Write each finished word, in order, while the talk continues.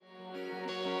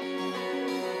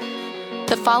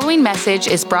The following message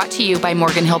is brought to you by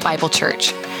Morgan Hill Bible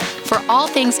Church. For all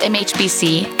things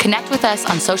MHBC, connect with us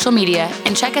on social media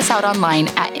and check us out online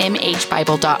at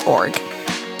mhbible.org.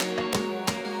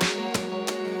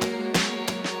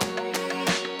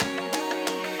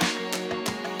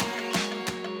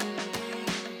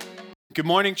 Good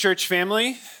morning, church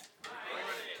family.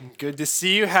 Good to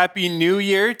see you. Happy New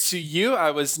Year to you.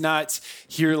 I was not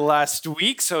here last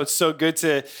week, so it's so good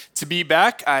to be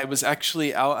back. I was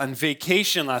actually out on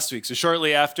vacation last week. So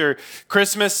shortly after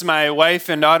Christmas, my wife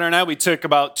and daughter and I, we took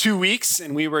about 2 weeks,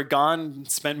 and we were gone,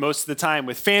 spent most of the time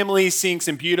with family, seeing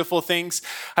some beautiful things.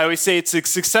 I always say it's a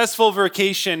successful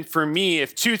vacation for me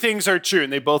if two things are true,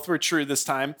 and they both were true this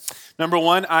time. Number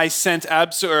one, I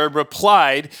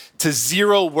replied to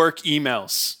 0 work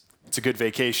emails. It's a good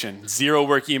vacation. 0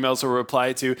 work emails were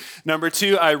replied to. Number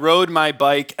two, I rode my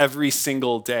bike every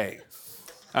single day.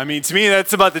 I mean, to me,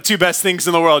 that's about the 2 best things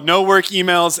in the world. No work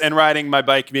emails and riding my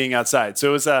bike, being outside. So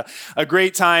it was a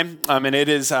great time, and it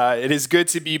is good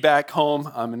to be back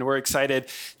home, and we're excited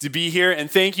to be here.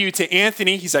 And thank you to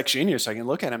Anthony. He's actually in here, so I can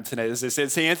look at him tonight. As I said,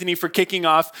 to Anthony for kicking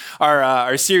off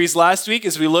our series last week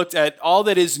as we looked at all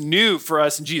that is new for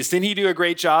us in Jesus. Didn't he do a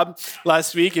great job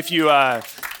last week?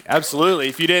 Absolutely.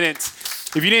 If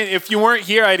you weren't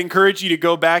here, I'd encourage you to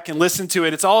go back and listen to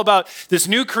it. It's all about this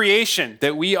new creation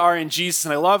that we are in Jesus.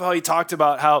 And I love how he talked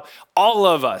about how all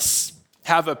of us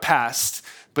have a past,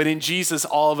 but in Jesus,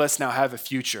 all of us now have a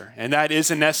future. And that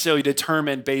isn't necessarily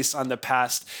determined based on the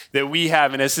past that we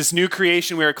have. And as this new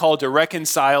creation, we are called to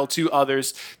reconcile to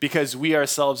others because we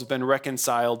ourselves have been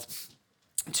reconciled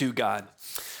to God.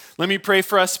 Let me pray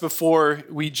for us before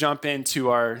we jump into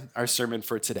our sermon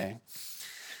for today.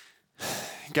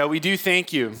 God, we do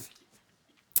thank you,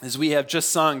 as we have just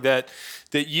sung, that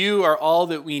you are all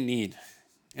that we need,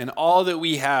 and all that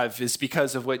we have is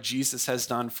because of what Jesus has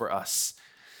done for us.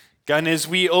 God, and as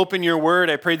we open your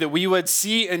word, I pray that we would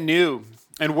see anew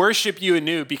and worship you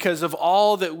anew because of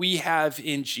all that we have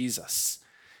in Jesus.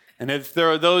 And if there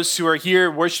are those who are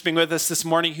here worshiping with us this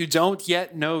morning who don't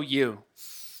yet know you,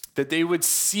 that they would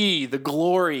see the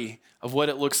glory of what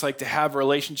it looks like to have a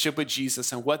relationship with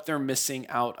Jesus and what they're missing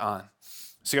out on.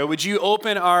 So God, would you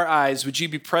open our eyes? Would you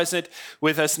be present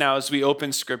with us now as we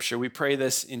open Scripture? We pray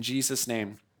this in Jesus'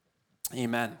 name.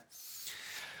 Amen.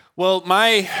 Well,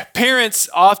 my parents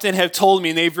often have told me,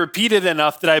 and they've repeated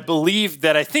enough that I believe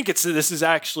that this is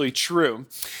actually true,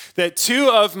 that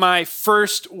 2 of my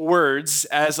first words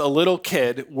as a little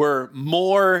kid were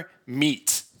more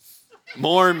meat.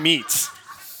 More meat.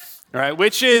 All right,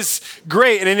 which is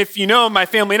great. And if you know my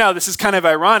family now, this is kind of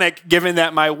ironic given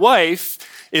that my wife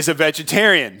is a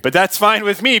vegetarian, but that's fine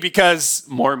with me because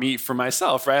more meat for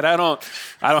myself, right? I don't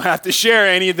have to share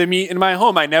any of the meat in my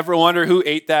home. I never wonder who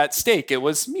ate that steak. It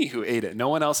was me who ate it. No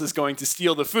one else is going to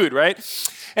steal the food, right?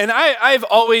 And I've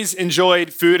always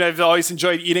enjoyed food. I've always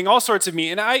enjoyed eating all sorts of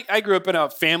meat. And I grew up in a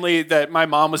family that my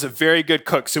mom was a very good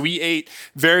cook, so we ate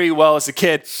very well as a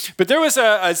kid. But there was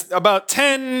about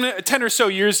 10 or so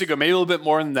years ago, maybe a little bit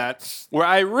more than that, where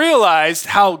I realized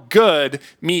how good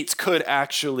meat could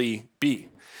actually be.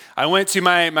 I went to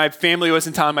my family was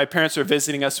in town. My parents were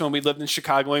visiting us when we lived in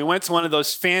Chicago. We went to one of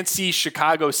those fancy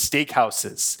Chicago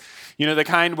steakhouses. You know, the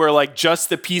kind where like just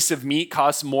the piece of meat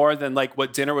costs more than like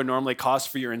what dinner would normally cost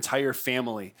for your entire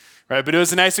family, right? But it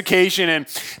was a nice occasion, and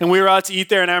we were out to eat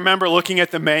there, and I remember looking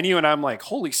at the menu, and I'm like,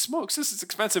 holy smokes, this is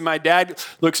expensive. My dad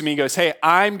looks at me and goes, hey,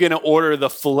 I'm going to order the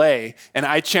filet, and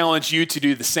I challenge you to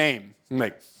do the same. I'm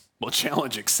like, well,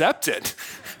 challenge accepted,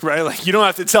 right? Like, you don't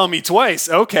have to tell me twice.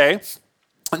 Okay.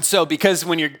 And so because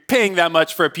when you're paying that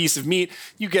much for a piece of meat,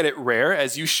 you get it rare,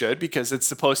 as you should, because it's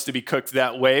supposed to be cooked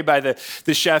that way by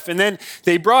the chef. And then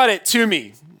they brought it to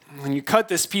me. And you cut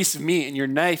this piece of meat, and your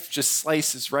knife just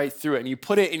slices right through it, and you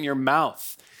put it in your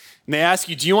mouth. And they ask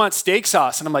you, do you want steak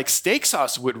sauce? And I'm like, steak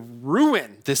sauce would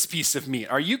ruin this piece of meat.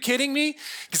 Are you kidding me?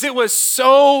 Because it was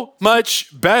so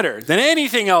much better than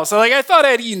anything else. I thought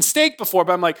I'd eaten steak before,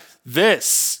 but I'm like,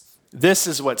 this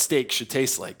is what steak should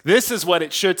taste like. This is what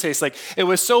it should taste like. It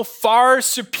was so far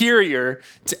superior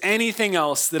to anything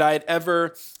else that I had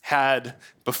ever had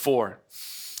before.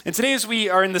 And today, as we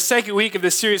are in the second week of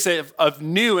this series of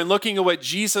new and looking at what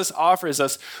Jesus offers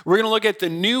us, we're going to look at the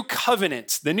new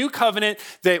covenant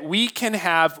that we can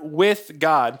have with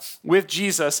God, with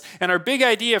Jesus. And our big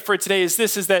idea for today is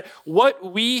this, is that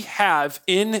what we have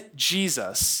in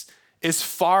Jesus is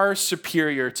far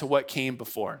superior to what came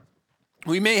before.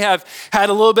 We may have had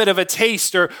a little bit of a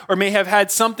taste or may have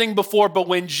had something before, but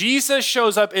when Jesus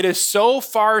shows up, it is so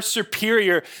far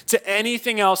superior to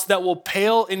anything else that will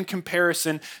pale in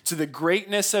comparison to the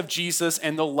greatness of Jesus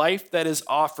and the life that is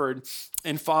offered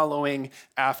in following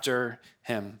after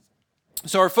him.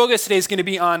 So our focus today is going to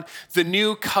be on the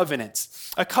new covenant.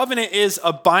 A covenant is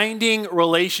a binding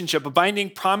relationship, a binding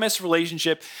promise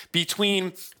relationship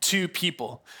between two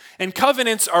people. And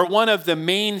covenants are one of the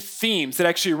main themes that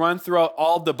actually run throughout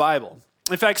all the Bible.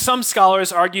 In fact, some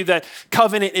scholars argue that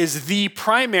covenant is the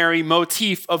primary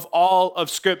motif of all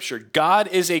of Scripture. God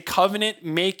is a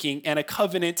covenant-making and a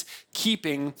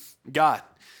covenant-keeping God.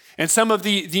 And some of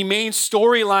the main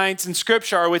storylines in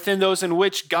Scripture are within those in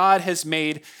which God has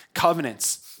made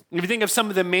covenants. If you think of some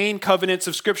of the main covenants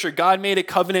of Scripture, God made a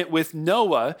covenant with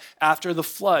Noah after the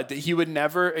flood that he would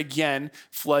never again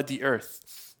flood the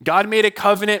earth. God made a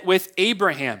covenant with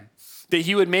Abraham that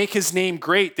he would make his name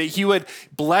great, that he would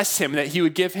bless him, that he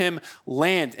would give him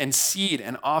land and seed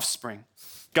and offspring.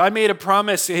 God made a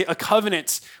promise, a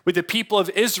covenant with the people of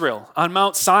Israel on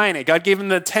Mount Sinai. God gave them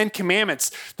the 10 commandments,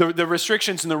 the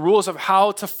restrictions and the rules of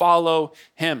how to follow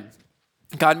him.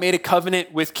 God made a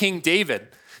covenant with King David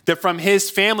that from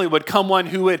his family would come one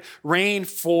who would reign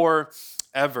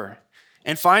forever.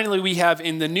 And finally, we have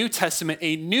in the New Testament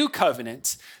a new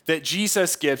covenant that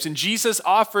Jesus gives. And Jesus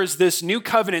offers this new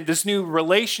covenant, this new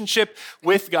relationship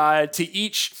with God to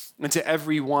each and to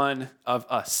every one of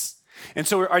us. And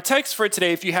so our text for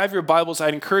today, if you have your Bibles,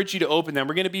 I'd encourage you to open them.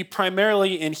 We're going to be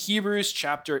primarily in Hebrews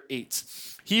chapter 8.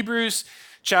 Hebrews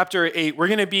chapter 8. We're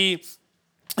going to be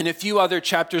in a few other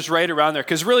chapters right around there,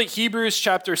 because really Hebrews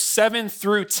chapter 7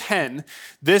 through 10,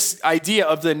 this idea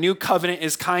of the new covenant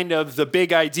is kind of the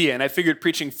big idea. And I figured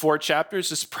preaching 4 chapters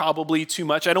is probably too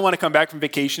much. I don't want to come back from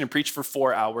vacation and preach for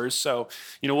 4 hours. So,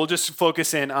 we'll just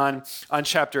focus in on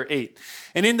chapter 8.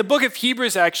 And in the book of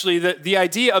Hebrews, actually, the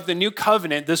idea of the new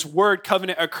covenant, this word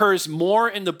covenant, occurs more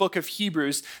in the book of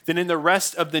Hebrews than in the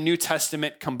rest of the New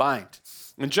Testament combined.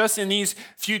 And just in these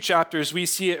few chapters, we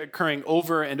see it occurring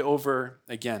over and over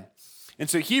again. And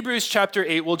so Hebrews chapter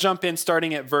 8, we'll jump in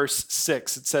starting at verse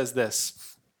 6. It says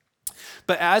this: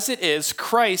 "But as it is,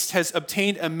 Christ has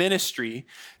obtained a ministry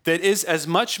that is as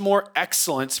much more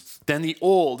excellent than the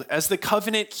old, as the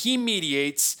covenant he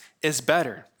mediates is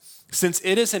better, since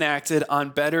it is enacted on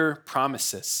better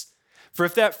promises. For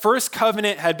if that first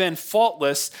covenant had been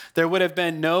faultless, there would have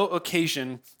been no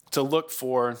occasion to look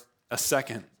for a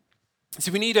second." So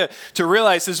we need to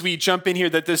realize as we jump in here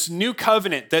that this new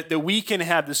covenant that we can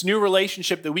have, this new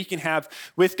relationship that we can have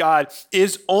with God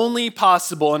is only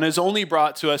possible and is only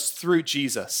brought to us through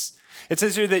Jesus. It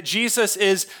says here that Jesus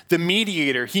is the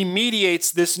mediator. He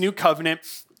mediates this new covenant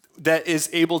that is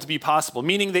able to be possible,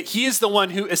 meaning that he is the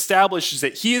one who establishes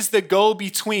it. He is the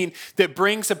go-between that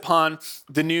brings upon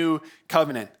the new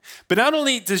covenant. But not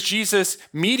only does Jesus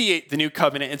mediate the new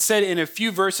covenant, it said in a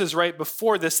few verses right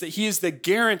before this that he is the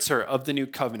guarantor of the new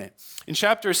covenant. In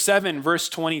chapter 7, verse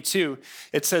 22,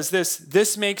 it says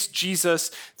this makes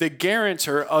Jesus the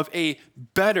guarantor of a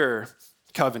better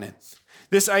covenant.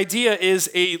 This idea is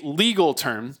a legal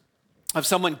term of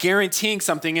someone guaranteeing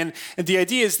something. And the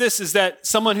idea is that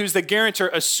someone who's the guarantor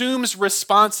assumes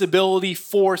responsibility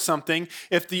for something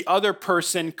if the other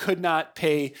person could not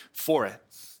pay for it.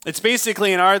 It's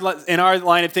basically in our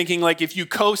line of thinking, like if you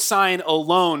co-sign a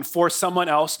loan for someone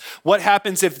else, what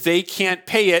happens if they can't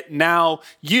pay it? Now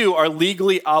you are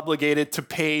legally obligated to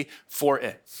pay for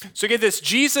it. So get this,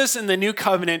 Jesus in the new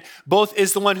covenant both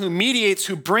is the one who mediates,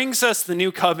 who brings us the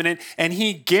new covenant, and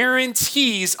he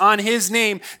guarantees on his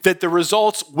name that the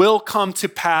results will come to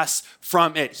pass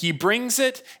from it. He brings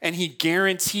it and he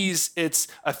guarantees its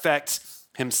effect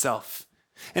himself.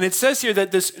 And it says here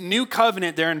that this new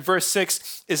covenant there in verse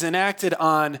 6 is enacted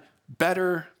on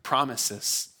better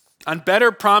promises. On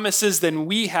better promises than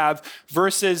we have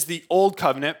versus the old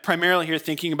covenant, primarily here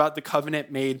thinking about the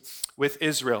covenant made with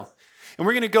Israel. And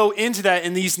we're going to go into that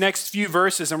in these next few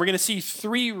verses, and we're going to see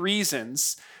 3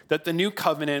 reasons that the new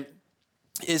covenant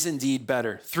is indeed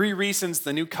better. 3 reasons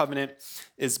the new covenant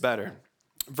is better.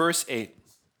 Verse 8,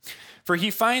 "For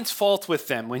he finds fault with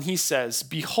them when he says,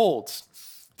 'Behold,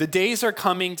 the days are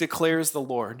coming, declares the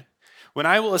Lord, when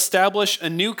I will establish a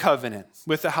new covenant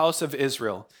with the house of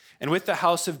Israel and with the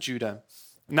house of Judah,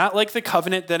 not like the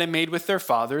covenant that I made with their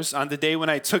fathers on the day when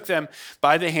I took them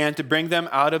by the hand to bring them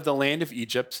out of the land of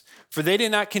Egypt, for they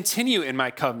did not continue in my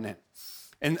covenant.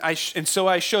 And so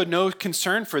I showed no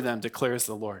concern for them, declares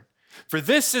the Lord. For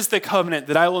this is the covenant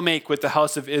that I will make with the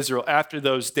house of Israel after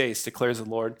those days, declares the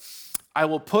Lord. I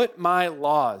will put my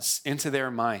laws into their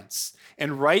minds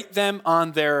and write them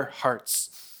on their hearts,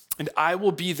 and I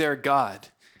will be their God,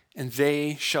 and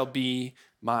they shall be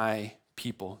my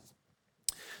people.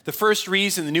 The first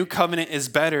reason the new covenant is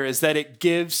better is that it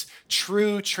gives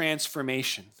true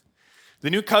transformation. The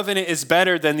new covenant is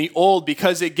better than the old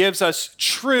because it gives us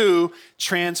true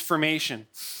transformation.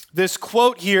 This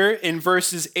quote here in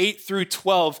verses 8 through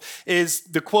 12 is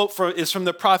from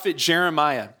the prophet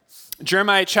Jeremiah.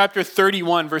 Jeremiah chapter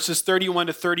 31, verses 31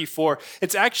 to 34.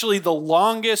 It's actually the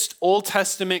longest Old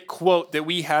Testament quote that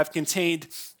we have contained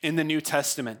in the New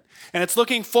Testament. And it's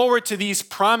looking forward to these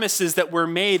promises that were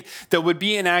made that would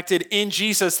be enacted in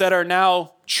Jesus that are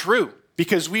now true.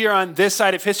 Because we are on this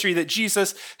side of history that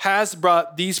Jesus has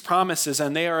brought these promises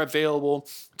and they are available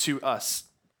to us.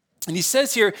 And he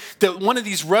says here that one of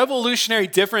these revolutionary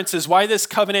differences, why this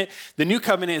covenant, the new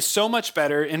covenant, is so much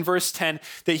better in verse 10,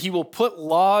 that he will put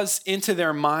laws into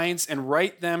their minds and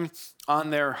write them on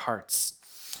their hearts.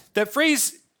 That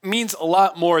phrase means a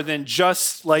lot more than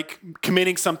just like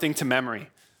committing something to memory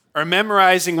or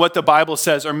memorizing what the Bible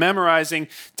says or memorizing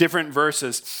different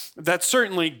verses. That's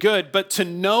certainly good, but to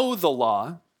know the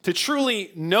law, to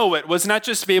truly know it, was not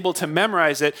just to be able to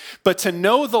memorize it, but to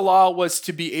know the law was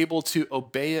to be able to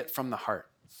obey it from the heart.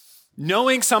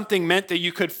 Knowing something meant that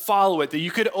you could follow it, that you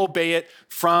could obey it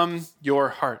from your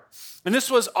heart. And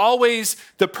this was always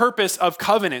the purpose of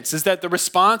covenants, is that the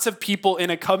response of people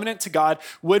in a covenant to God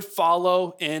would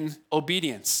follow in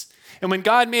obedience. And when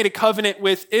God made a covenant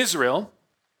with Israel,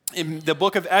 in the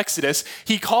book of Exodus,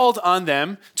 he called on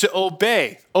them to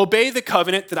obey the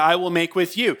covenant that I will make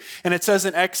with you. And it says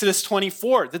in Exodus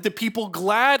 24 that the people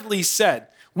gladly said,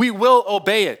 we will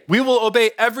obey it. We will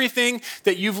obey everything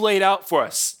that you've laid out for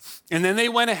us. And then they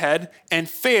went ahead and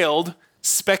failed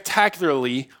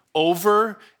spectacularly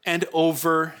over and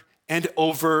over and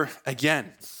over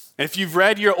again. And if you've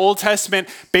read your Old Testament,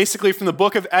 basically from the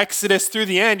book of Exodus through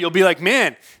the end, you'll be like,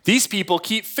 man, these people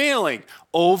keep failing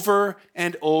over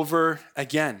and over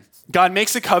again. God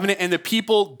makes a covenant and the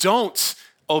people don't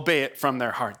obey it from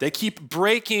their heart. They keep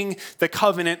breaking the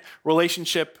covenant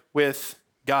relationship with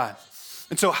God.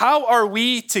 And so how are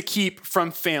we to keep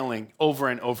from failing over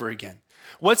and over again?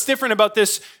 What's different about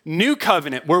this new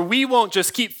covenant where we won't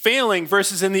just keep failing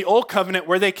versus in the old covenant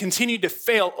where they continue to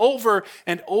fail over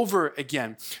and over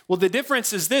again? Well, the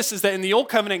difference is this, is that in the old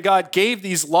covenant, God gave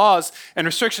these laws and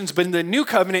restrictions, but in the new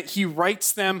covenant, he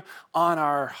writes them on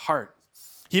our heart.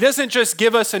 He doesn't just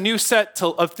give us a new set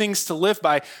of things to live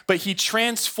by, but he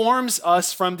transforms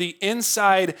us from the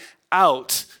inside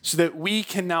out so that we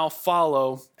can now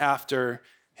follow after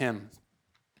him.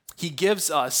 He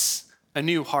gives us a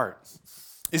new heart.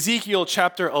 Ezekiel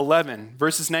chapter 11,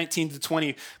 verses 19 to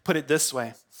 20, put it this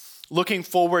way, looking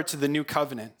forward to the new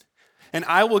covenant. And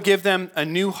I will give them a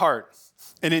new heart,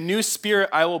 and a new spirit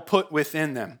I will put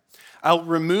within them. I'll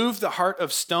remove the heart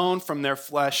of stone from their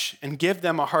flesh and give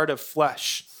them a heart of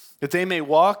flesh, that they may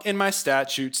walk in my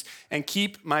statutes and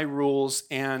keep my rules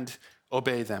and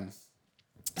obey them.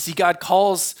 See, God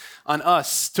calls on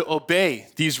us to obey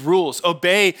these rules,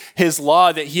 obey his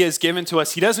law that he has given to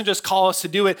us. He doesn't just call us to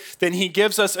do it, then he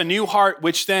gives us a new heart,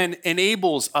 which then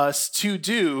enables us to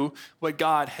do what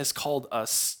God has called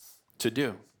us to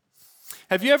do.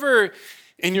 Have you ever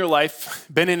in your life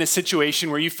been in a situation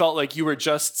where you felt like you were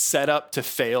just set up to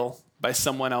fail by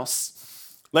someone else?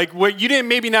 Like where you didn't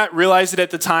maybe not realize it at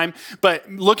the time,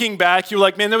 but looking back, you're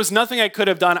like, man, there was nothing I could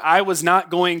have done. I was not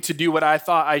going to do what I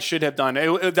thought I should have done.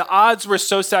 The odds were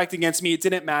so stacked against me, it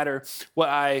didn't matter what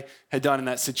I had done in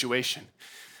that situation.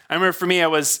 I remember for me, I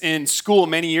was in school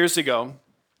many years ago,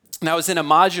 and I was in a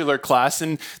modular class,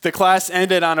 and the class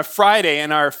ended on a Friday,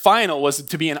 and our final was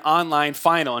to be an online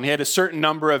final, and he had a certain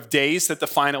number of days that the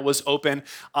final was open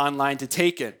online to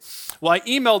take it. Well, I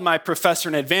emailed my professor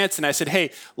in advance, and I said, hey,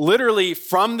 literally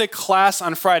from the class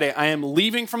on Friday, I am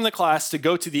leaving from the class to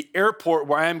go to the airport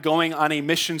where I am going on a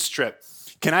missions trip.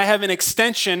 Can I have an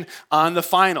extension on the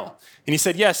final? And he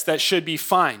said, yes, that should be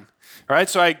fine. All right,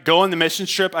 so I go on the mission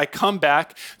trip, I come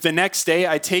back, the next day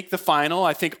I take the final,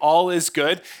 I think all is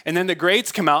good, and then the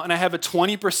grades come out and I have a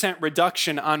 20%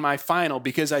 reduction on my final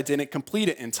because I didn't complete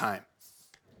it in time.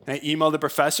 And I email the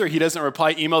professor, he doesn't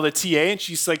reply, email the TA, and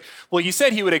she's like, well, he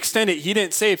said he would extend it, he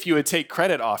didn't say if you would take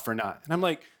credit off or not. And I'm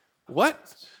like,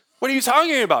 what? What are you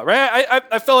talking about, right?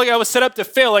 I felt like I was set up to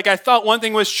fail, like I thought one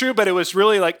thing was true, but it was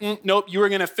really like, nope, you were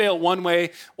gonna fail one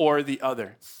way or the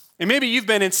other. And maybe you've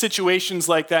been in situations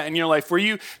like that in your life where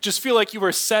you just feel like you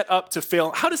were set up to fail.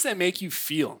 How does that make you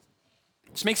feel?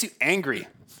 It just makes you angry,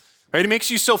 right? It makes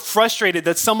you so frustrated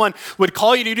that someone would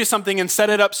call you to do something and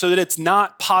set it up so that it's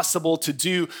not possible to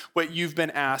do what you've been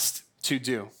asked to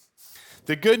do.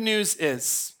 The good news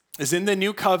is in the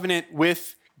new covenant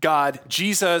with God,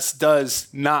 Jesus does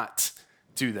not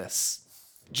do this.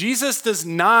 Jesus does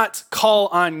not call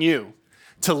on you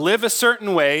to live a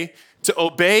certain way, to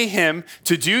obey him,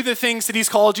 to do the things that he's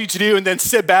called you to do, and then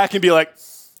sit back and be like,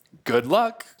 good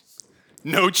luck.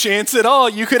 No chance at all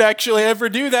you could actually ever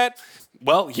do that.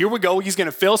 Well, here we go. He's going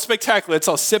to fail spectacularly. Let's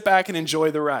all sit back and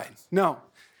enjoy the ride. No.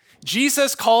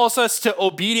 Jesus calls us to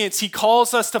obedience. He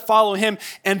calls us to follow him,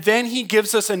 and then he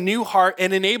gives us a new heart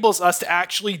and enables us to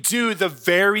actually do the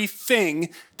very thing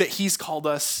that he's called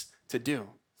us to do.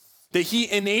 That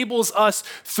he enables us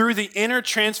through the inner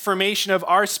transformation of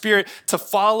our spirit to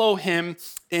follow him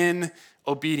in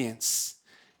obedience.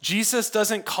 Jesus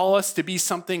doesn't call us to be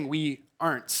something we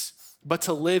aren't, but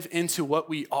to live into what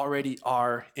we already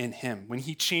are in him when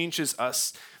he changes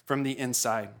us from the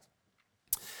inside.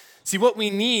 See, what we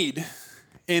need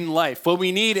in life, what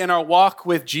we need in our walk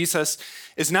with Jesus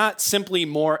is not simply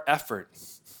more effort.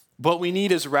 What we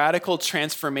need is radical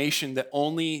transformation that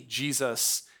only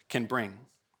Jesus can bring.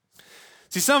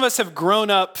 See, some of us have grown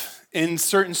up in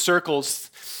certain circles,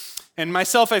 and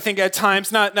myself, I think at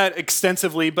times, not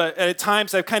extensively, but at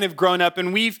times I've kind of grown up,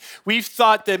 and we've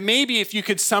thought that maybe if you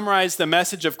could summarize the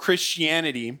message of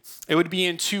Christianity, it would be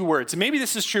in 2 words. And maybe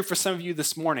this is true for some of you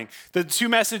this morning. The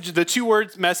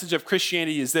 2-word message of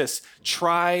Christianity is this: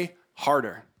 try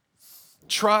harder.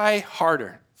 Try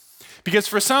harder. Because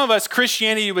for some of us,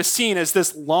 Christianity was seen as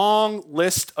this long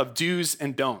list of do's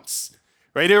and don'ts.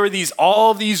 Right? There were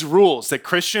all these rules that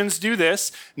Christians do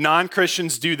this,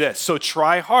 non-Christians do this. So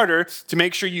try harder to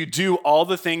make sure you do all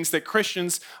the things that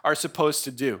Christians are supposed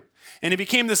to do. And it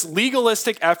became this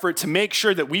legalistic effort to make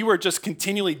sure that we were just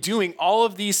continually doing all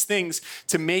of these things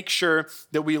to make sure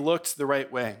that we looked the right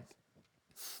way.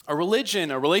 A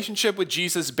religion, a relationship with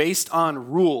Jesus based on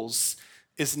rules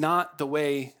is not the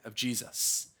way of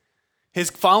Jesus. His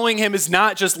following him is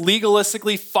not just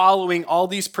legalistically following all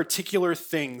these particular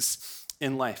things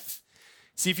in life.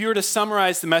 See, if you were to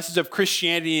summarize the message of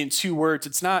Christianity in 2 words,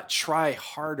 it's not try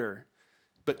harder,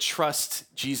 but trust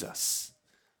Jesus.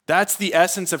 That's the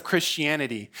essence of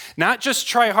Christianity. Not just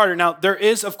try harder. Now, there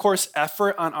is, of course,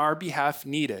 effort on our behalf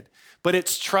needed, but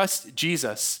it's trust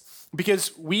Jesus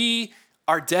because we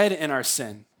are dead in our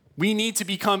sin. We need to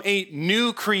become a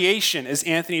new creation, as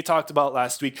Anthony talked about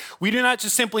last week. We do not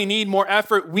just simply need more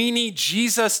effort. We need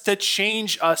Jesus to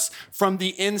change us from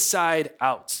the inside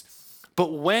out.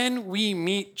 But when we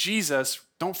meet Jesus,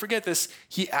 don't forget this,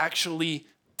 he actually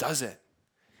does it.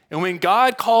 And when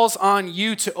God calls on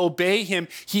you to obey him,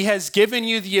 he has given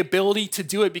you the ability to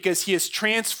do it because he has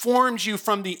transformed you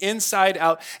from the inside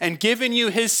out and given you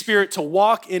his spirit to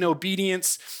walk in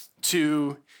obedience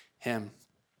to him.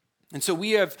 And so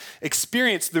we have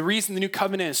experienced the reason the new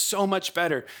covenant is so much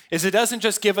better is it doesn't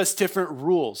just give us different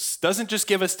rules, doesn't just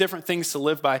give us different things to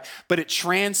live by, but it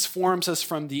transforms us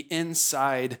from the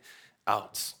inside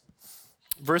out.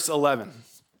 Verse 11,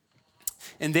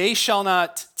 and they shall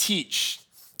not teach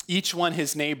each one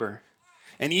his neighbor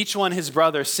and each one his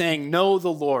brother, saying, know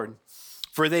the Lord,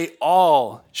 for they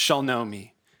all shall know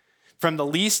me, from the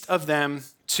least of them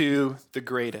to the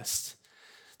greatest.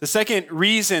 The second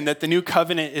reason that the new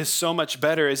covenant is so much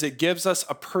better is it gives us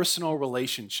a personal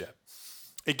relationship.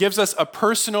 It gives us a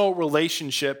personal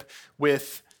relationship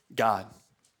with God.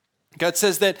 God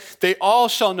says that they all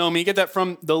shall know me. Get that,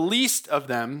 from the least of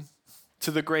them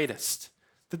to the greatest,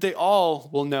 that they all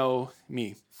will know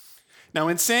me. Now,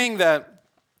 in saying that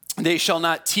they shall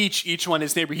not teach each one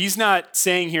his neighbor, he's not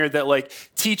saying here that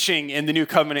teaching in the new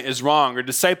covenant is wrong or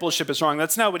discipleship is wrong.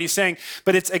 That's not what he's saying.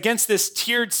 But it's against this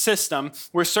tiered system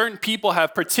where certain people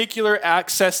have particular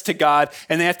access to God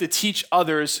and they have to teach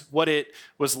others what it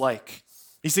was like.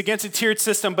 He's against a tiered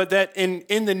system, but that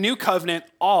in the new covenant,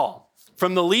 all,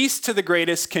 from the least to the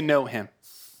greatest, can know him.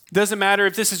 It doesn't matter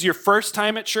if this is your first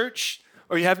time at church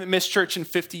or you haven't missed church in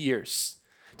 50 years.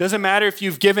 It doesn't matter if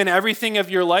you've given everything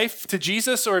of your life to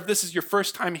Jesus or if this is your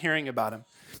first time hearing about him.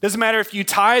 It doesn't matter if you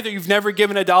tithe or you've never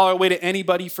given $1 away to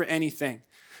anybody for anything.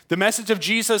 The message of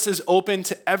Jesus is open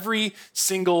to every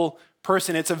single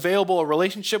person. It's available. A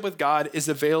relationship with God is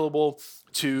available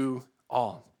to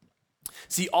all.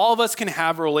 See, all of us can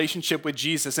have a relationship with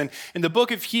Jesus. And the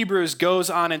book of Hebrews goes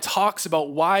on and talks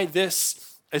about why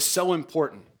this is so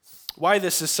important. Why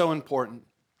this is so important.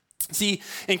 See,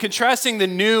 in contrasting the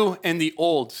new and the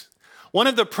old, one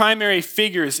of the primary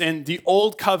figures in the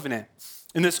old covenant,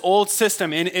 in this old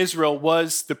system in Israel,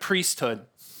 was the priesthood.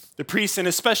 The priest, and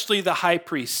especially the high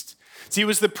priest. See, it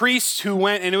was the priest who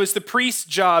went, and it was the priest's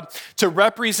job to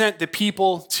represent the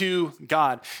people to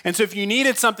God. And so if you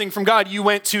needed something from God, you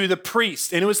went to the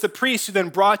priest. And it was the priest who then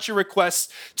brought your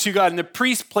requests to God. And the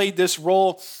priest played this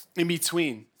role in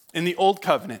between, in the old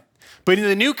covenant. But in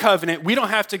the new covenant, we don't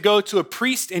have to go to a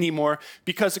priest anymore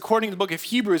because according to the book of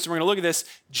Hebrews, we're going to look at this,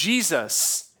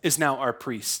 Jesus is now our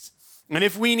priest. And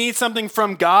if we need something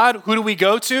from God, who do we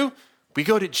go to? We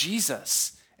go to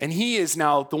Jesus. And he is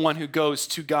now the one who goes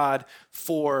to God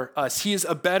for us. He is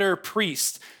a better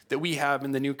priest that we have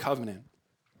in the new covenant.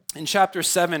 In chapter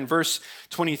 7, verse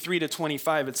 23 to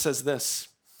 25, it says this,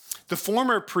 "The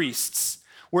former priests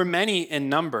were many in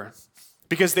number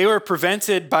because they were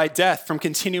prevented by death from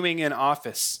continuing in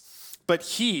office. But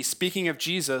he," speaking of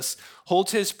Jesus,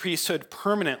 "holds his priesthood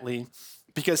permanently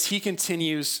because he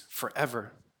continues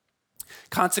forever.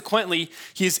 Consequently,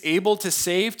 he is able to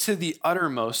save to the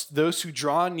uttermost those who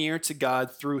draw near to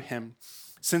God through him,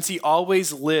 since he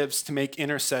always lives to make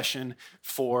intercession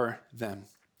for them."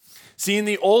 See, in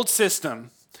the old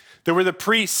system, there were the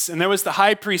priests and there was the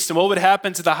high priest. And what would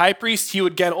happen to the high priest? He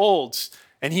would get old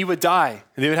and he would die.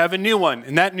 And they would have a new one.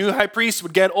 And that new high priest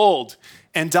would get old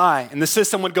and die. And the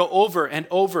system would go over and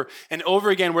over and over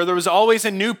again, where there was always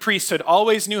a new priesthood,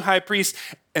 always new high priest.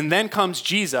 And then comes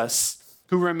Jesus,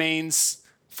 who remains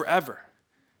forever.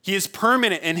 He is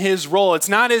permanent in his role. It's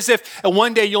not as if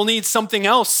one day you'll need something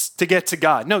else to get to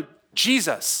God. No,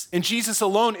 Jesus and Jesus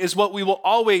alone is what we will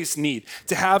always need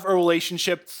to have a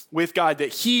relationship with God,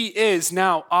 that he is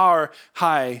now our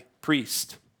high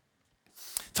priest.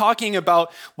 Talking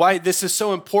about why this is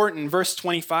so important, verse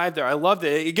 25 there, I love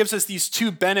that. It gives us these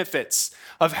two benefits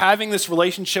of having this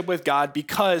relationship with God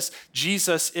because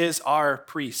Jesus is our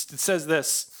priest. It says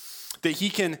this, that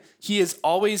he is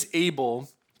always able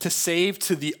to save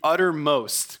to the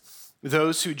uttermost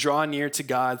those who draw near to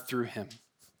God through him.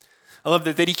 I love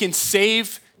that he can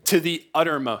save to the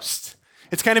uttermost.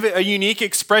 It's kind of a unique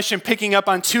expression picking up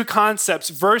on two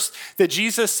concepts. First, that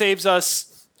Jesus saves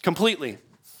us completely.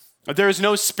 There is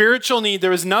no spiritual need.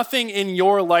 There is nothing in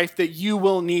your life that you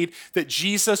will need that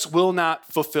Jesus will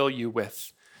not fulfill you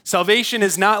with. Salvation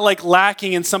is not like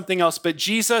lacking in something else, but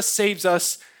Jesus saves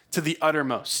us to the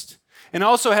uttermost. And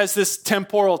also has this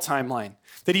temporal timeline,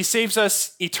 that he saves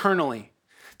us eternally.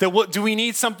 That do we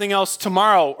need something else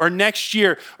tomorrow or next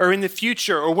year or in the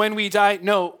future or when we die?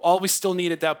 No, all we still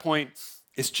need at that point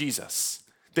is Jesus.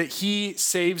 That he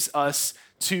saves us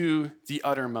to the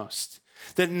uttermost.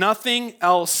 That nothing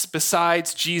else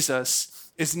besides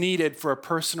Jesus is needed for a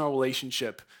personal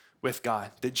relationship with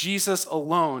God. That Jesus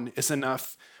alone is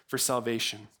enough for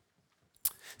salvation.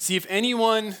 See, if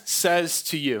anyone says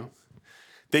to you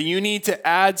that you need to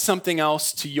add something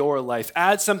else to your life,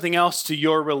 add something else to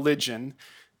your religion,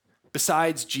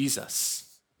 besides Jesus.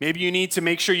 Maybe you need to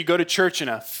make sure you go to church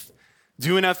enough,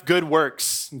 do enough good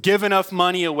works, give enough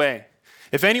money away.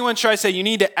 If anyone tries to say you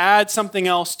need to add something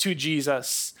else to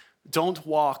Jesus, don't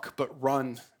walk, but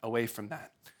run away from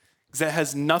that. Because that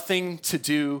has nothing to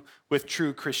do with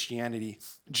true Christianity.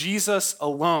 Jesus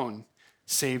alone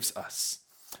saves us.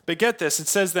 But get this, it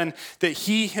says then that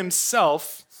he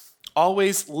himself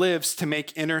always lives to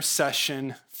make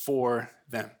intercession for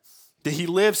them. That he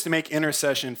lives to make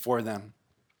intercession for them.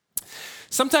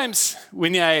 Sometimes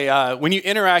when you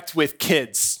interact with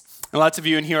kids, and lots of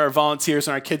you in here are volunteers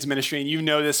in our kids ministry, and you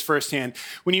know this firsthand.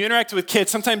 When you interact with kids,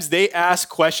 sometimes they ask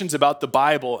questions about the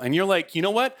Bible, and you're like, you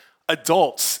know what?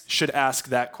 Adults should ask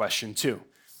that question too.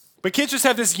 But kids just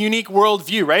have this unique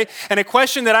worldview, right? And a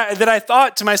question that I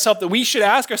thought to myself that we should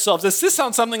ask ourselves, this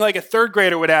sounds something like a third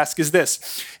grader would ask, is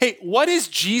this: hey, what is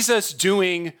Jesus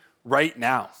doing right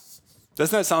now?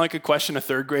 Doesn't that sound like a question a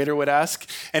third grader would ask?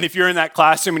 And if you're in that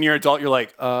classroom and you're an adult, you're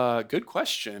like, good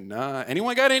question.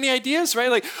 Anyone got any ideas, right?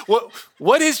 Like,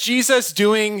 what is Jesus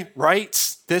doing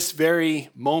right this very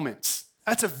moment?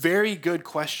 That's a very good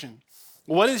question.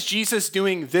 What is Jesus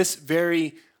doing this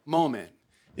very moment?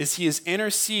 He is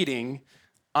interceding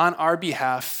on our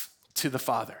behalf to the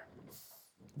Father.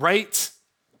 Right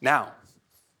now.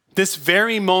 This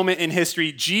very moment in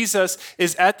history, Jesus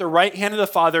is at the right hand of the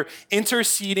Father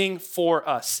interceding for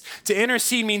us. To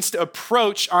intercede means to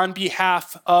approach on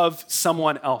behalf of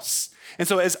someone else. And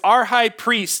so as our high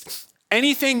priest,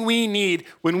 anything we need,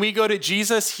 when we go to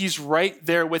Jesus, he's right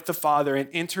there with the Father and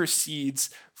intercedes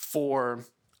for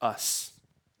us.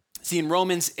 See, in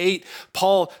Romans 8,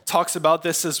 Paul talks about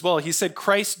this as well. He said,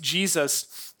 Christ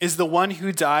Jesus is the one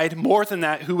who died, more than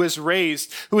that, who was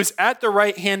raised, who is at the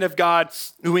right hand of God,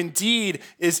 who indeed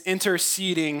is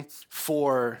interceding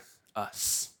for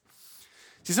us.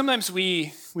 See, sometimes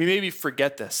we maybe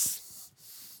forget this,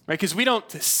 right? Because we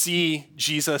don't see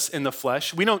Jesus in the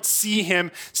flesh. We don't see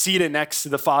him seated next to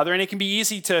the Father, and it can be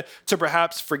easy to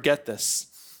perhaps forget this.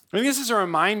 I think this is a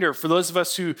reminder for those of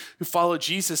us who follow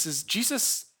Jesus, is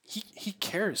Jesus, he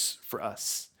cares for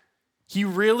us. He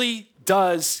really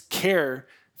does care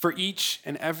for each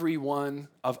and every one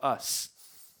of us.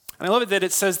 And I love it that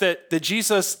it says that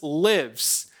Jesus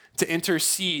lives to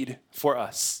intercede for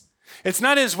us. It's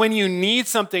not as when you need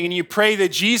something and you pray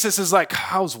that Jesus is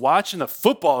like, I was watching the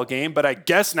football game, but I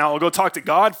guess now I'll go talk to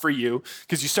God for you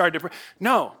because you started to pray.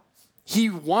 No, he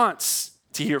wants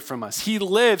to hear from us. He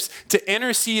lives to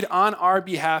intercede on our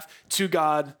behalf to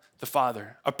God the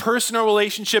Father. A personal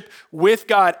relationship with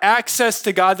God, access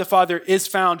to God the Father is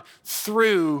found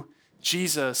through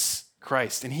Jesus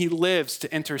Christ, and he lives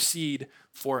to intercede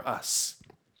for us.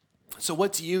 So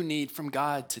what do you need from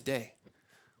God today?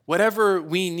 Whatever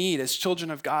we need as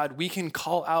children of God, we can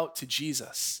call out to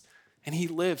Jesus, and he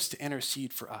lives to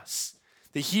intercede for us.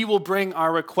 That he will bring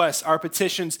our requests, our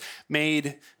petitions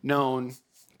made known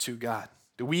to God.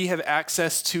 That we have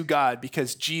access to God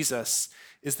because Jesus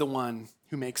is the one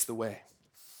who makes the way.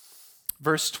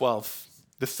 Verse 12,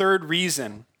 the third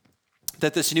reason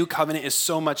that this new covenant is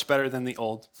so much better than the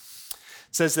old,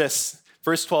 says this,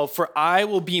 verse 12, for I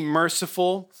will be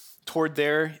merciful toward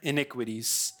their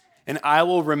iniquities, and I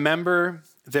will remember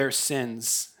their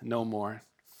sins no more.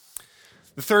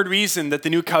 The third reason that the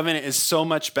new covenant is so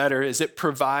much better is it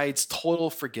provides total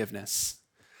forgiveness.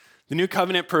 The new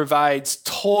covenant provides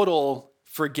total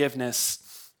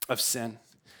forgiveness of sin.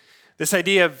 This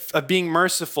idea of being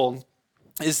merciful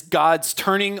is God's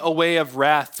turning away of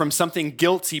wrath from something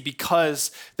guilty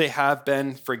because they have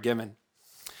been forgiven.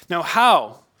 Now,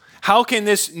 how? How can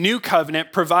this new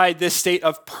covenant provide this state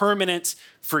of permanent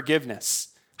forgiveness?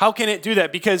 How can it do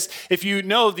that? Because if you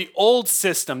know the old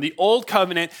system, the old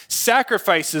covenant,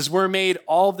 sacrifices were made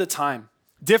all the time.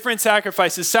 Different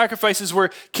sacrifices were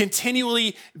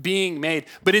continually being made.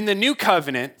 But in the new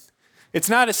covenant, it's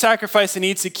not a sacrifice that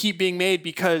needs to keep being made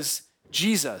because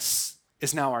Jesus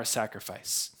is now our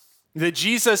sacrifice. That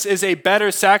Jesus is a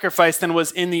better sacrifice than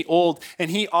was in the old, and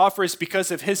he offers,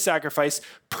 because of his sacrifice,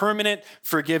 permanent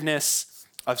forgiveness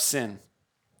of sin.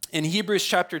 In Hebrews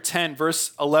chapter 10,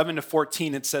 verse 11 to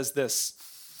 14, it says this,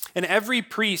 and every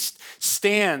priest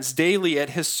stands daily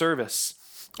at his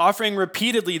service, offering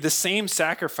repeatedly the same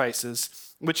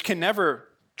sacrifices, which can never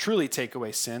truly take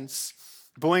away sins.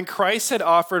 But when Christ had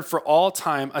offered for all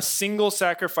time a single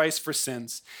sacrifice for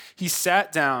sins, he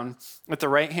sat down at the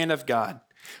right hand of God,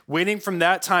 waiting from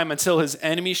that time until his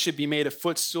enemies should be made a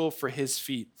footstool for his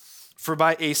feet. For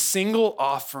by a single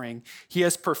offering, he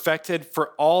has perfected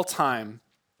for all time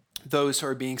those who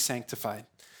are being sanctified.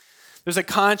 There's a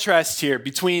contrast here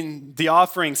between the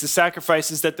offerings, the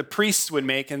sacrifices that the priests would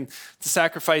make, and the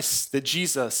sacrifice that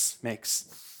Jesus makes.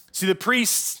 See, the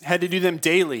priests had to do them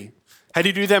daily, had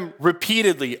to do them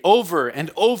repeatedly, over and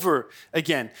over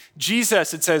again.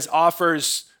 Jesus, it says,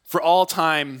 offers for all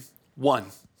time one,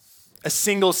 a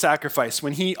single sacrifice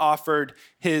when he offered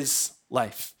his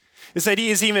life. This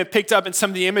idea is even picked up in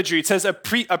some of the imagery. It says a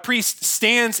priest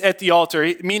stands at the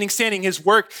altar, meaning standing. His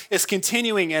work is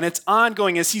continuing and it's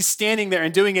ongoing as he's standing there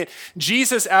and doing it.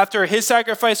 Jesus, after his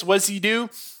sacrifice, what does he do?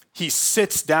 He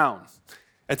sits down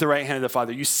at the right hand of the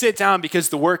Father. You sit down because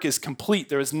the work is complete.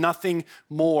 There is nothing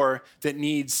more that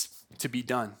needs to be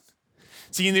done.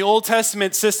 See, in the Old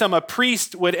Testament system, a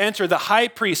priest would enter, the high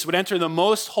priest would enter the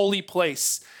most holy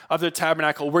place of the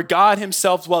tabernacle where God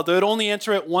himself dwelt. They would only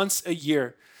enter it once a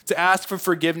year to ask for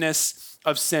forgiveness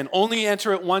of sin. Only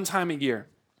enter it one time a year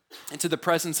into the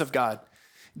presence of God.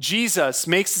 Jesus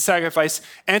makes the sacrifice,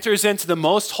 enters into the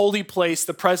most holy place,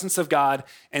 the presence of God,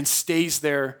 and stays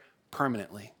there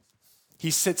permanently. He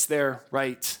sits there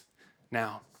right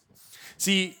now.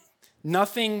 See,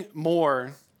 nothing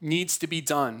more needs to be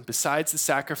done besides the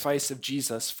sacrifice of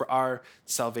Jesus for our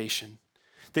salvation.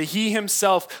 That he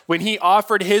himself, when he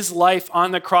offered his life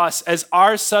on the cross as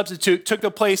our substitute, took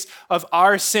the place of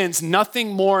our sins. Nothing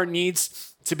more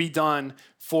needs to be done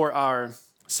for our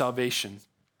salvation.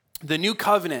 The new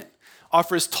covenant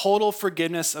offers total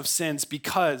forgiveness of sins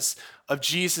because of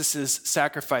Jesus'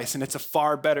 sacrifice, and it's a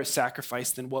far better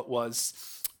sacrifice than what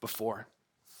was before.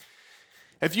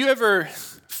 Have you ever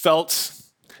felt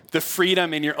the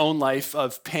freedom in your own life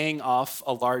of paying off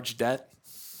a large debt?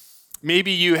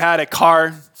 Maybe you had a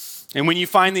car, and when you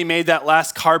finally made that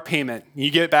last car payment,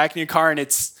 you get back in your car and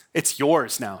it's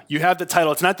yours now. You have the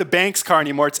title. It's not the bank's car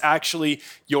anymore. It's actually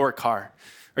your car.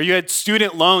 Or you had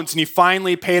student loans and you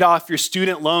finally paid off your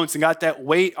student loans and got that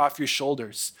weight off your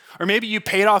shoulders. Or maybe you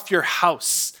paid off your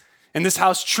house and this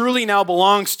house truly now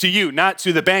belongs to you, not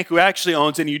to the bank who actually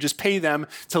owns it, and you just pay them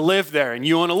to live there. And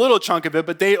you own a little chunk of it,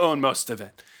 but they own most of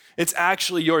it. It's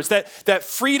actually yours. That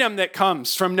freedom that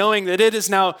comes from knowing that it is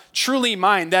now truly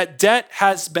mine, that debt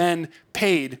has been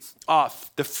paid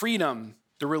off. The freedom,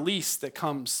 the release that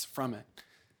comes from it.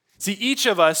 See, each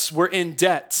of us were in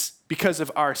debt because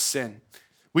of our sin.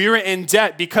 We were in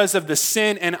debt because of the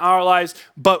sin in our lives,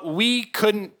 but we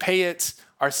couldn't pay it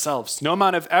ourselves. No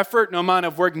amount of effort, no amount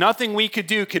of work, nothing we could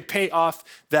do could pay off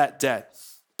that debt.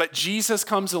 But Jesus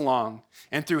comes along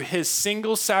and through his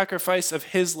single sacrifice of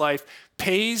his life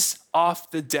pays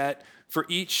off the debt for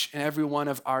each and every one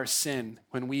of our sin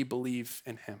when we believe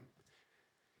in him.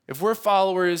 If we're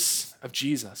followers of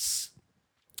Jesus,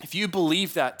 if you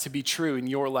believe that to be true in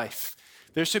your life,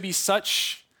 there should be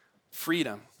such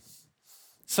freedom,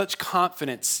 such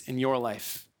confidence in your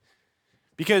life,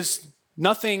 because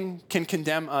nothing can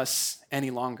condemn us any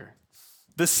longer.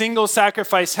 The single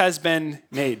sacrifice has been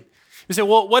made. You say,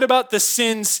 well, what about the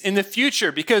sins in the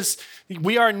future? Because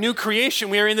we are a new creation.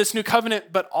 We are in this new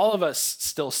covenant, but all of us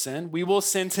still sin. We will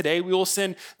sin today. We will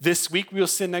sin this week. We will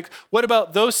sin next. What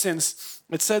about those sins?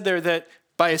 It said there that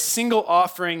by a single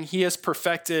offering, he has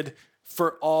perfected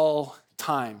for all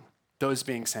time those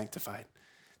being sanctified.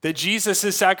 That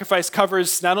Jesus' sacrifice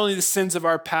covers not only the sins of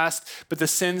our past, but the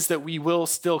sins that we will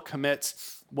still commit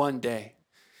one day.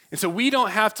 And so we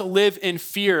don't have to live in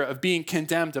fear of being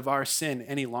condemned of our sin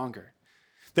any longer.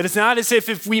 That it's not as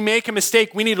if we make a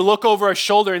mistake, we need to look over our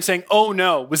shoulder and saying, oh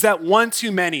no, was that one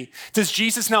too many? Does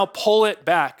Jesus now pull it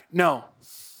back? No.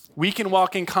 We can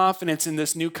walk in confidence in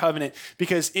this new covenant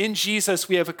because in Jesus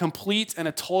we have a complete and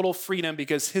a total freedom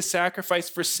because his sacrifice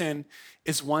for sin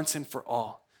is once and for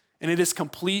all. And it is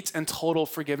complete and total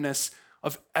forgiveness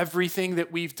of everything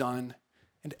that we've done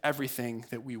and everything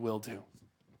that we will do.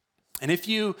 And if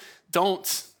you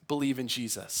don't believe in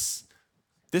Jesus,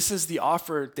 this is the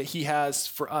offer that he has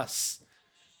for us.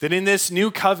 That in this new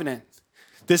covenant,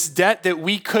 this debt that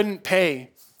we couldn't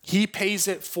pay, he pays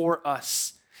it for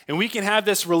us. And we can have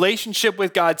this relationship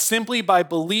with God simply by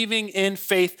believing in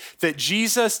faith that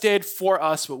Jesus did for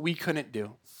us what we couldn't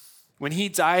do. When he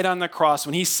died on the cross,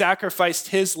 when he sacrificed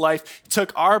his life,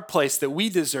 took our place that we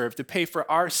deserve to pay for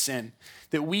our sin,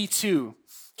 that we too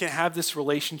can have this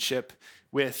relationship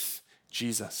with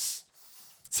Jesus.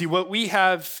 See, what we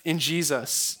have in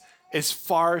Jesus is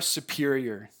far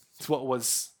superior to what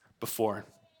was before.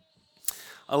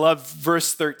 I love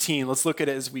verse 13. Let's look at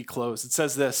it as we close. It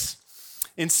says this,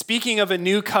 in speaking of a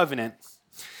new covenant,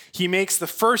 he makes the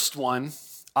first one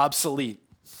obsolete.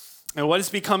 And what is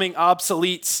becoming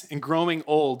obsolete and growing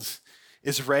old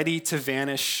is ready to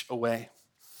vanish away.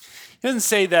 He doesn't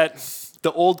say that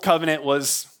the old covenant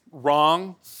was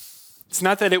wrong. It's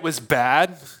not that it was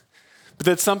bad, but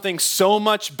that something so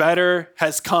much better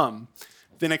has come,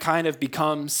 then it kind of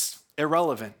becomes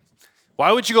irrelevant.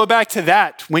 Why would you go back to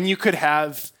that when you could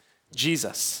have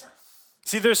Jesus?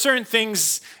 See, there's certain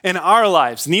things in our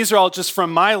lives, and these are all just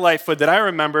from my life that I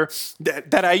remember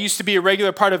that I used to be a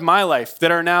regular part of my life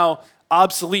that are now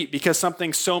obsolete because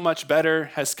something so much better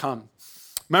has come.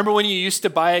 Remember when you used to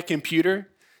buy a computer,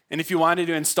 and if you wanted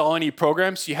to install any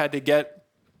programs, you had to get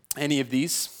any of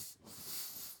these?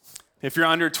 If you're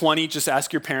under 20, just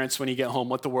ask your parents when you get home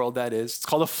what the world that is. It's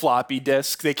called a floppy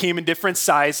disk. They came in different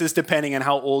sizes depending on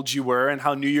how old you were and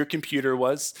how new your computer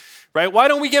was, right? Why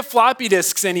don't we get floppy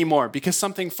disks anymore? Because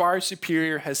something far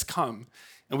superior has come,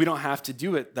 and we don't have to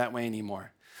do it that way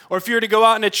anymore. Or if you were to go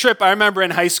out on a trip, I remember in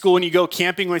high school when you go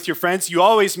camping with your friends, you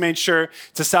always made sure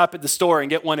to stop at the store and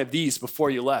get one of these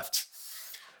before you left.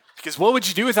 Because what would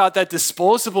you do without that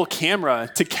disposable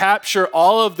camera to capture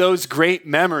all of those great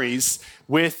memories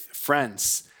with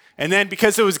friends? And then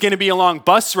because it was going to be a long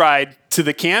bus ride to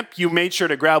the camp, you made sure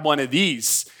to grab one of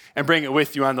these and bring it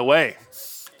with you on the way.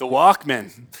 The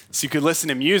Walkman, so you could listen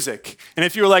to music. And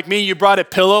if you were like me, you brought a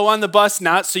pillow on the bus,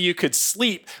 not so you could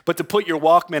sleep, but to put your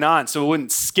Walkman on so it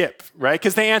wouldn't skip, right?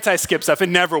 Because the anti-skip stuff, it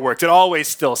never worked. It always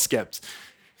still skipped,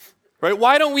 right?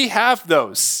 Why don't we have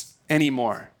those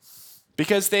anymore?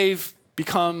 Because they've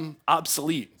become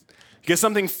obsolete. Because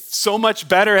something so much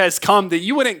better has come that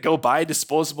you wouldn't go buy a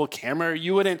disposable camera,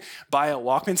 you wouldn't buy a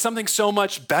Walkman. Something so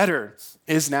much better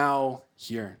is now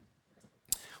here.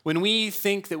 When we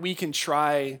think that we can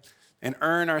try and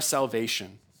earn our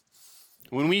salvation,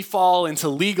 when we fall into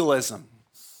legalism,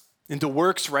 into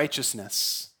works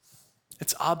righteousness,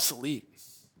 it's obsolete.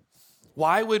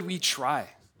 Why would we try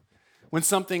when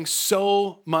something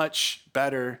so much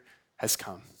better has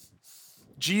come?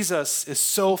 Jesus is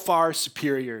so far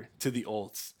superior to the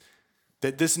old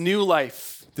that this new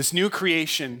life, this new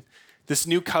creation, this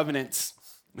new covenant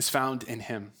is found in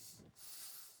him.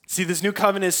 See, this new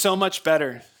covenant is so much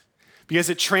better because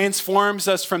it transforms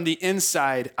us from the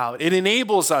inside out. It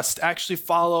enables us to actually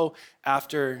follow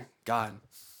after God.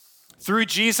 Through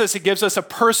Jesus, it gives us a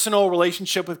personal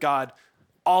relationship with God.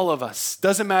 All of us,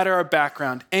 doesn't matter our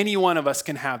background, any one of us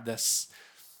can have this.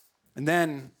 And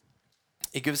then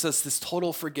it gives us this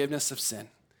total forgiveness of sin.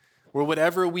 where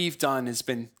whatever we've done has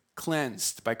been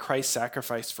cleansed by Christ's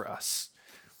sacrifice for us.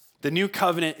 The new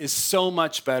covenant is so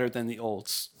much better than the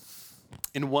old.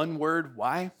 In one word,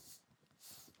 why?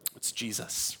 It's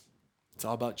Jesus. It's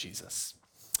all about Jesus.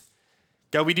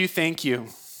 God, we do thank you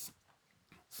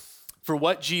for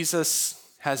what Jesus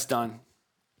has done.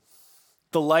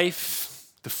 The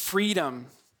life, the freedom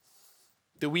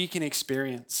that we can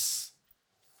experience.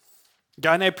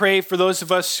 God, and I pray for those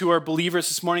of us who are believers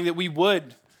this morning that we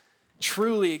would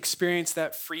truly experience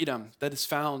that freedom that is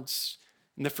found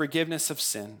in the forgiveness of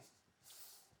sin.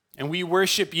 And we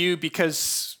worship you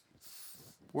because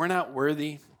we're not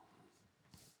worthy.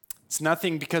 It's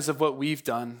nothing because of what we've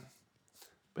done,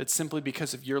 but simply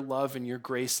because of your love and your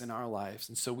grace in our lives.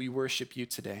 And so we worship you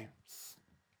today.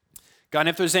 God,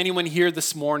 if there's anyone here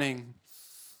this morning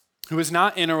who is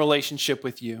not in a relationship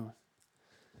with you,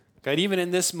 God, even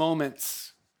in this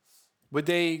moment, would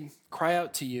they cry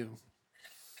out to you?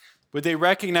 Would they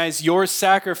recognize your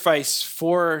sacrifice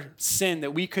for sin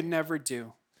that we could never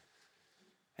do?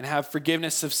 And have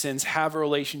forgiveness of sins, have a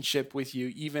relationship with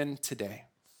you even today.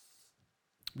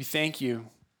 We thank you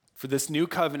for this new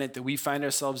covenant that we find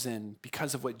ourselves in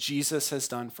because of what Jesus has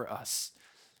done for us.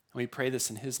 And we pray this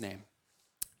in his name.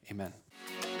 Amen.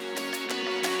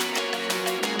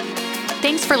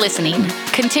 Thanks for listening.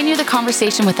 Continue the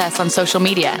conversation with us on social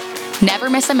media. Never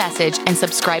miss a message and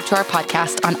subscribe to our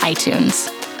podcast on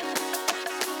iTunes.